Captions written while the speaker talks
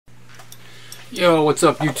Yo, what's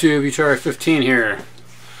up YouTube? Utari15 here.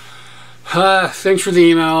 Thanks for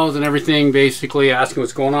the emails and everything, basically asking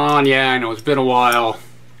what's going on. Yeah, I know it's been a while.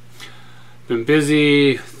 Been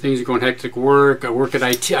busy, things are going hectic work. I work in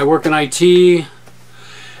IT,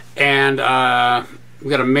 and we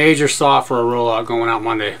got a major software rollout going out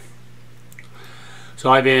Monday.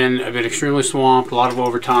 So I've been extremely swamped, a lot of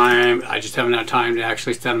overtime. I just haven't had time to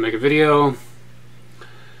actually sit down and make a video.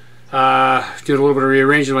 Doing a little bit of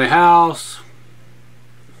rearranging my house.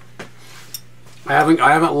 I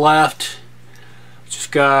haven't left.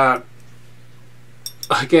 Just got,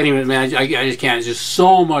 I can't even, man, I just can't. There's just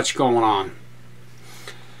so much going on.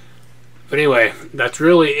 But anyway, that's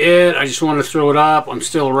really it. I just wanted to throw it up. I'm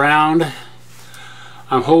still around.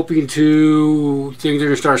 I'm hoping things are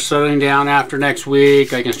gonna start settling down after next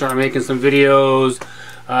week. I can start making some videos.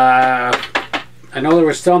 I know there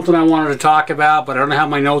was something I wanted to talk about, but I don't have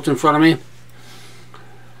my notes in front of me.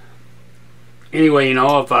 Anyway, you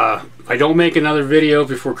know, if I don't make another video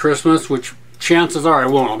before Christmas, which chances are I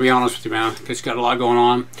won't, I'll be honest with you, man. It's got a lot going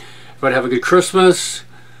on. If I have a good Christmas,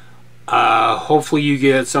 hopefully you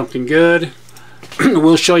get something good.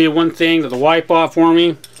 We'll show you one thing that the wife bought for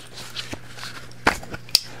me.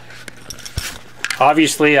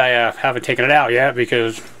 Obviously, I haven't taken it out yet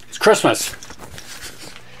because it's Christmas.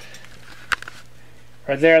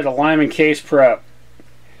 Right there, the Lyman Case Prep.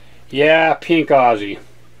 Yeah, pink Aussie.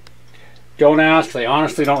 Don't ask, they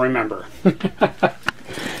honestly don't remember. But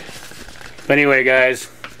anyway, guys,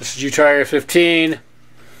 this is Utari15.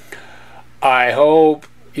 I hope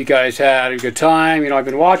you guys had a good time. You know, I've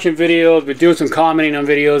been watching videos, been doing some commenting on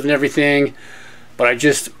videos and everything, but I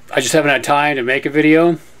just haven't had time to make a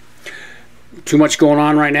video. Too much going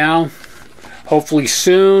on right now. Hopefully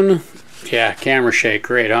soon. Yeah, camera shake,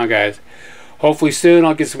 great, huh, guys? Hopefully soon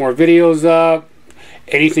I'll get some more videos up.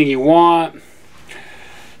 Anything you want.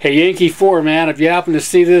 Hey, Yankee 4, man, if you happen to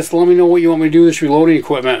see this, let me know what you want me to do with this reloading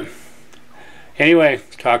equipment. Anyway,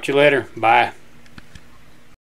 talk to you later. Bye.